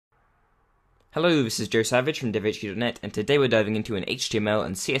Hello, this is Joe Savage from devhq.net, and today we're diving into an HTML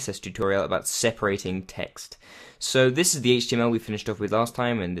and CSS tutorial about separating text. So this is the HTML we finished off with last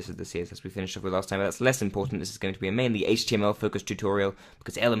time, and this is the CSS we finished off with last time, but that's less important. This is going to be a mainly HTML-focused tutorial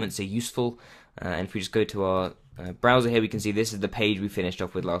because elements are useful, and if we just go to our browser here, we can see this is the page we finished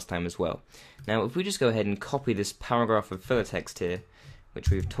off with last time as well. Now, if we just go ahead and copy this paragraph of filler text here, which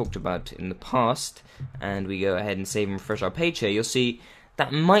we've talked about in the past, and we go ahead and save and refresh our page here, you'll see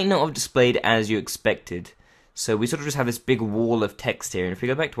that might not have displayed as you expected. So we sort of just have this big wall of text here, and if we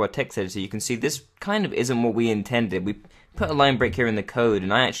go back to our text editor, you can see this kind of isn't what we intended. We put a line break here in the code,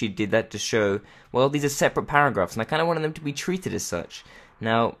 and I actually did that to show, well, these are separate paragraphs, and I kind of wanted them to be treated as such.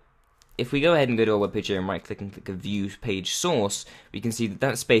 Now, if we go ahead and go to our webpage here and right-click and click a View Page Source, we can see that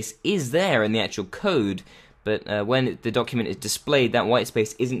that space is there in the actual code, but when the document is displayed, that white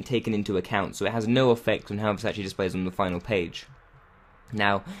space isn't taken into account, so it has no effect on how this actually displays on the final page.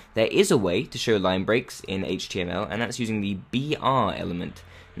 Now, there is a way to show line breaks in HTML, and that's using the BR element.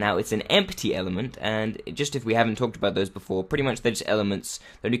 Now, it's an empty element, and just if we haven't talked about those before, pretty much they're just elements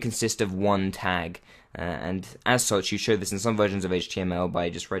that only consist of one tag. And as such, you show this in some versions of HTML by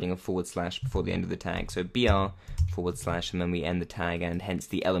just writing a / before the end of the tag. So BR / and then we end the tag, and hence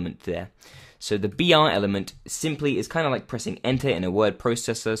the element there. So the BR element simply is kind of like pressing enter in a word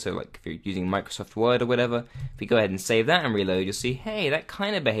processor, so like if you're using Microsoft Word or whatever, if we go ahead and save that and reload, you'll see, hey, that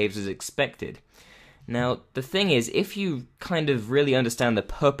kind of behaves as expected. Now, the thing is, if you kind of really understand the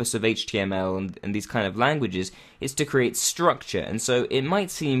purpose of HTML and these kind of languages, it's to create structure, and so it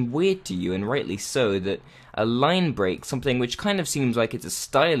might seem weird to you, and rightly so, that a line break, something which kind of seems like it's a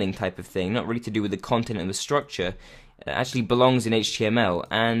styling type of thing, not really to do with the content and the structure, actually belongs in HTML,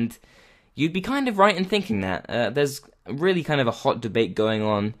 and you'd be kind of right in thinking that. There's really kind of a hot debate going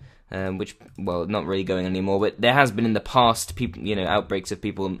on, which, well, not really going on anymore, but there has been in the past, people, outbreaks of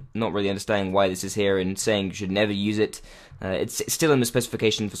people not really understanding why this is here and saying you should never use it. It's still in the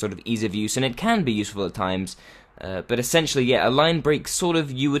specification for sort of ease of use, and it can be useful at times, but essentially, yeah, a line break sort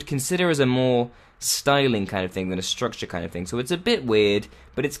of you would consider as a more styling kind of thing than a structure kind of thing. So it's a bit weird,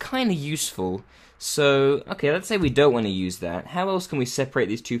 but it's kind of useful. So, okay, let's say we don't want to use that. How else can we separate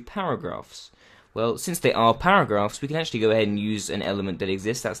these two paragraphs? Well, since they are paragraphs, we can actually go ahead and use an element that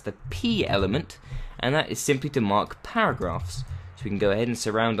exists. That's the P element, and that is simply to mark paragraphs. So we can go ahead and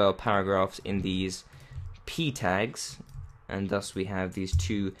surround our paragraphs in these P tags, and thus we have these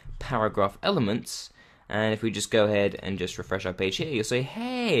two paragraph elements. And if we just go ahead and just refresh our page here, you'll say,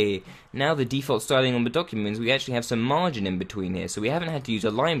 hey, now the default styling on the document means we actually have some margin in between here. So we haven't had to use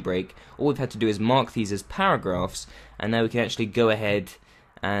a line break. All we've had to do is mark these as paragraphs, and now we can actually go ahead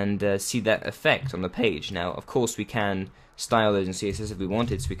and see that effect on the page. Now, of course, we can style those in CSS if we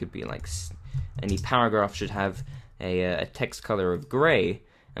wanted, so we could be like, any paragraph should have a text color of gray,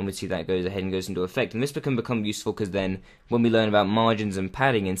 and we'd see that goes ahead and goes into effect. And this can become useful because then when we learn about margins and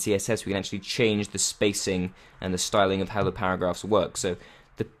padding in CSS, we can actually change the spacing and the styling of how the paragraphs work. So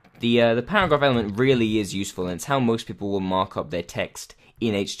the paragraph element really is useful, and it's how most people will mark up their text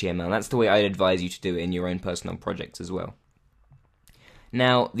in HTML. That's the way I'd advise you to do it in your own personal projects as well.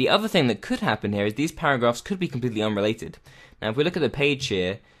 Now, the other thing that could happen here is these paragraphs could be completely unrelated. Now, if we look at the page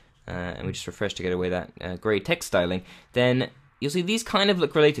here, and we just refresh to get away that grey text styling, then you'll see these kind of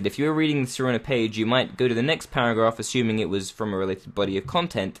look related. If you were reading this through on a page, you might go to the next paragraph assuming it was from a related body of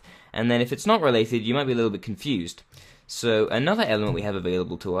content, and then if it's not related, you might be a little bit confused. So another element we have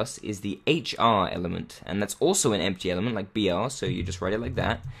available to us is the HR element, and that's also an empty element like BR, so you just write it like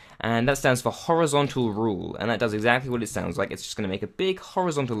that, and that stands for horizontal rule, and that does exactly what it sounds like. It's just going to make a big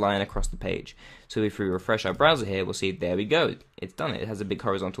horizontal line across the page. So if we refresh our browser here, we'll see, there we go, it's done it. It has a big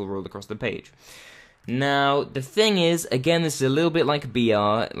horizontal rule across the page. Now, the thing is, again, this is a little bit like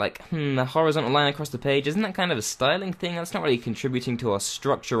BR, like, a horizontal line across the page, isn't that kind of a styling thing? That's not really contributing to our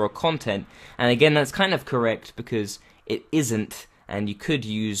structure or content, and again, that's kind of correct because it isn't, and you could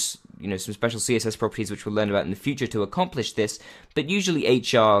use, some special CSS properties which we'll learn about in the future to accomplish this, but usually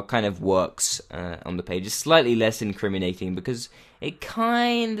HR kind of works on the page. It's slightly less incriminating because it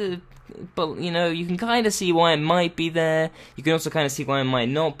kind of, but you can kind of see why it might be there. You can also kind of see why it might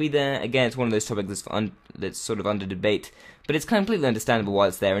not be there. Again, it's one of those topics that's sort of under debate, but it's completely understandable why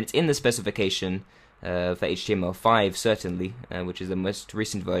it's there, and it's in the specification for HTML5 certainly, which is the most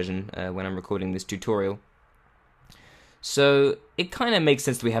recent version when I'm recording this tutorial. So it kind of makes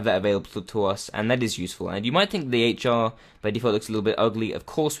sense that we have that available to us, and that is useful. And you might think the HR by default looks a little bit ugly. Of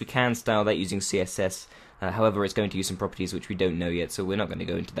course, we can style that using CSS. However, it's going to use some properties which we don't know yet, so we're not going to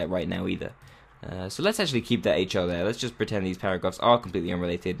go into that right now either. So let's actually keep that HR there. Let's just pretend these paragraphs are completely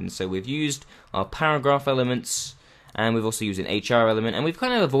unrelated, and so we've used our paragraph elements, and we've also used an HR element, and we've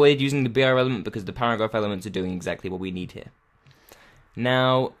kind of avoided using the BR element because the paragraph elements are doing exactly what we need here.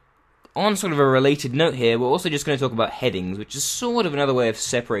 Now, on sort of a related note here, we're also just going to talk about headings, which is sort of another way of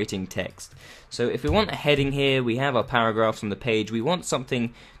separating text. So if we want a heading here, we have our paragraphs on the page. We want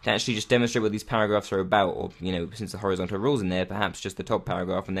something to actually just demonstrate what these paragraphs are about, or, since the horizontal rule's in there, perhaps just the top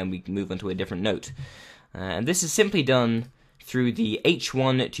paragraph, and then we can move on to a different note. And this is simply done through the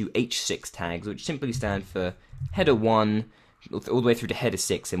H1 to H6 tags, which simply stand for header 1 all the way through to header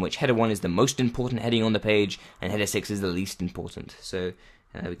 6, in which header 1 is the most important heading on the page, and header 6 is the least important. So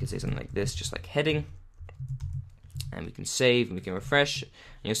we can say something like this, just like heading, and we can save, and we can refresh, and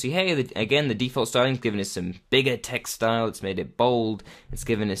you'll see, hey, again, the default styling's given us some bigger text style, it's made it bold, it's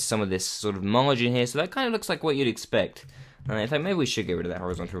given us some of this sort of margin here, so that kind of looks like what you'd expect. In fact, maybe we should get rid of that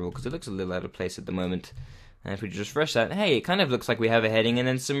horizontal rule, because it looks a little out of place at the moment. And if we just refresh that, hey, it kind of looks like we have a heading and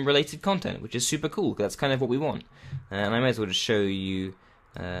then some related content, which is super cool, because that's kind of what we want. And I might as well just show you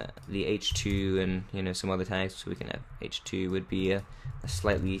the H2 and some other tags, so we can have H2 would be a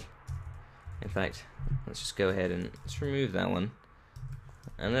slightly, in fact, let's just go ahead and let's remove that one,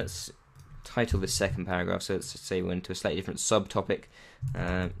 and let's title this second paragraph. So let's say we're into a slightly different subtopic,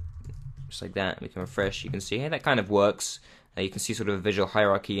 just like that. We can refresh. You can see, hey, that kind of works. You can see sort of a visual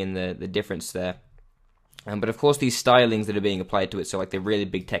hierarchy in the difference there. But of course, these stylings that are being applied to it, so like the really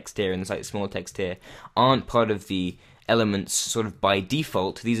big text here and the slightly small text here, aren't part of the elements sort of by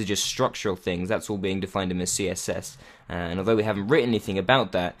default. These are just structural things. That's all being defined in the CSS. And although we haven't written anything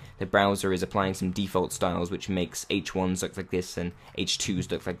about that, the browser is applying some default styles, which makes H1s look like this and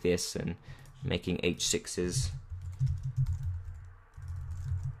H2s look like this, and making H6s.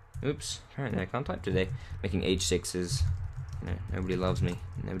 Oops, apparently I can't type today. Making H6s. Nobody loves me.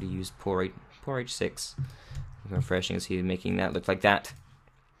 Nobody used poor H6. I'm refreshing and see making that look like that.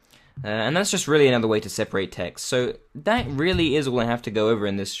 And that's just really another way to separate text. So that really is all I have to go over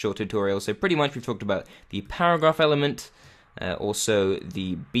in this short tutorial. So pretty much we've talked about the paragraph element, also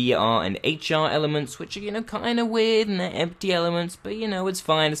the BR and HR elements, which are, kind of weird, and they're empty elements, but, it's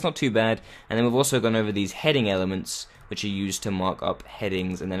fine, it's not too bad. And then we've also gone over these heading elements, which are used to mark up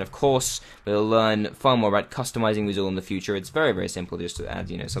headings. And then, of course, we'll learn far more about customizing these all in the future. It's very, very simple just to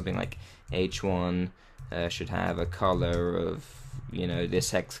add, something like H1 should have a color of,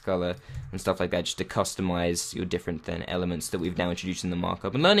 this hex color and stuff like that, just to customize your different elements that we've now introduced in the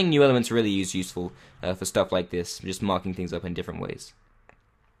markup. And learning new elements really is useful for stuff like this, just marking things up in different ways.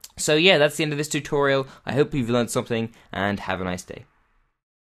 So yeah, that's the end of this tutorial. I hope you've learned something, and have a nice day.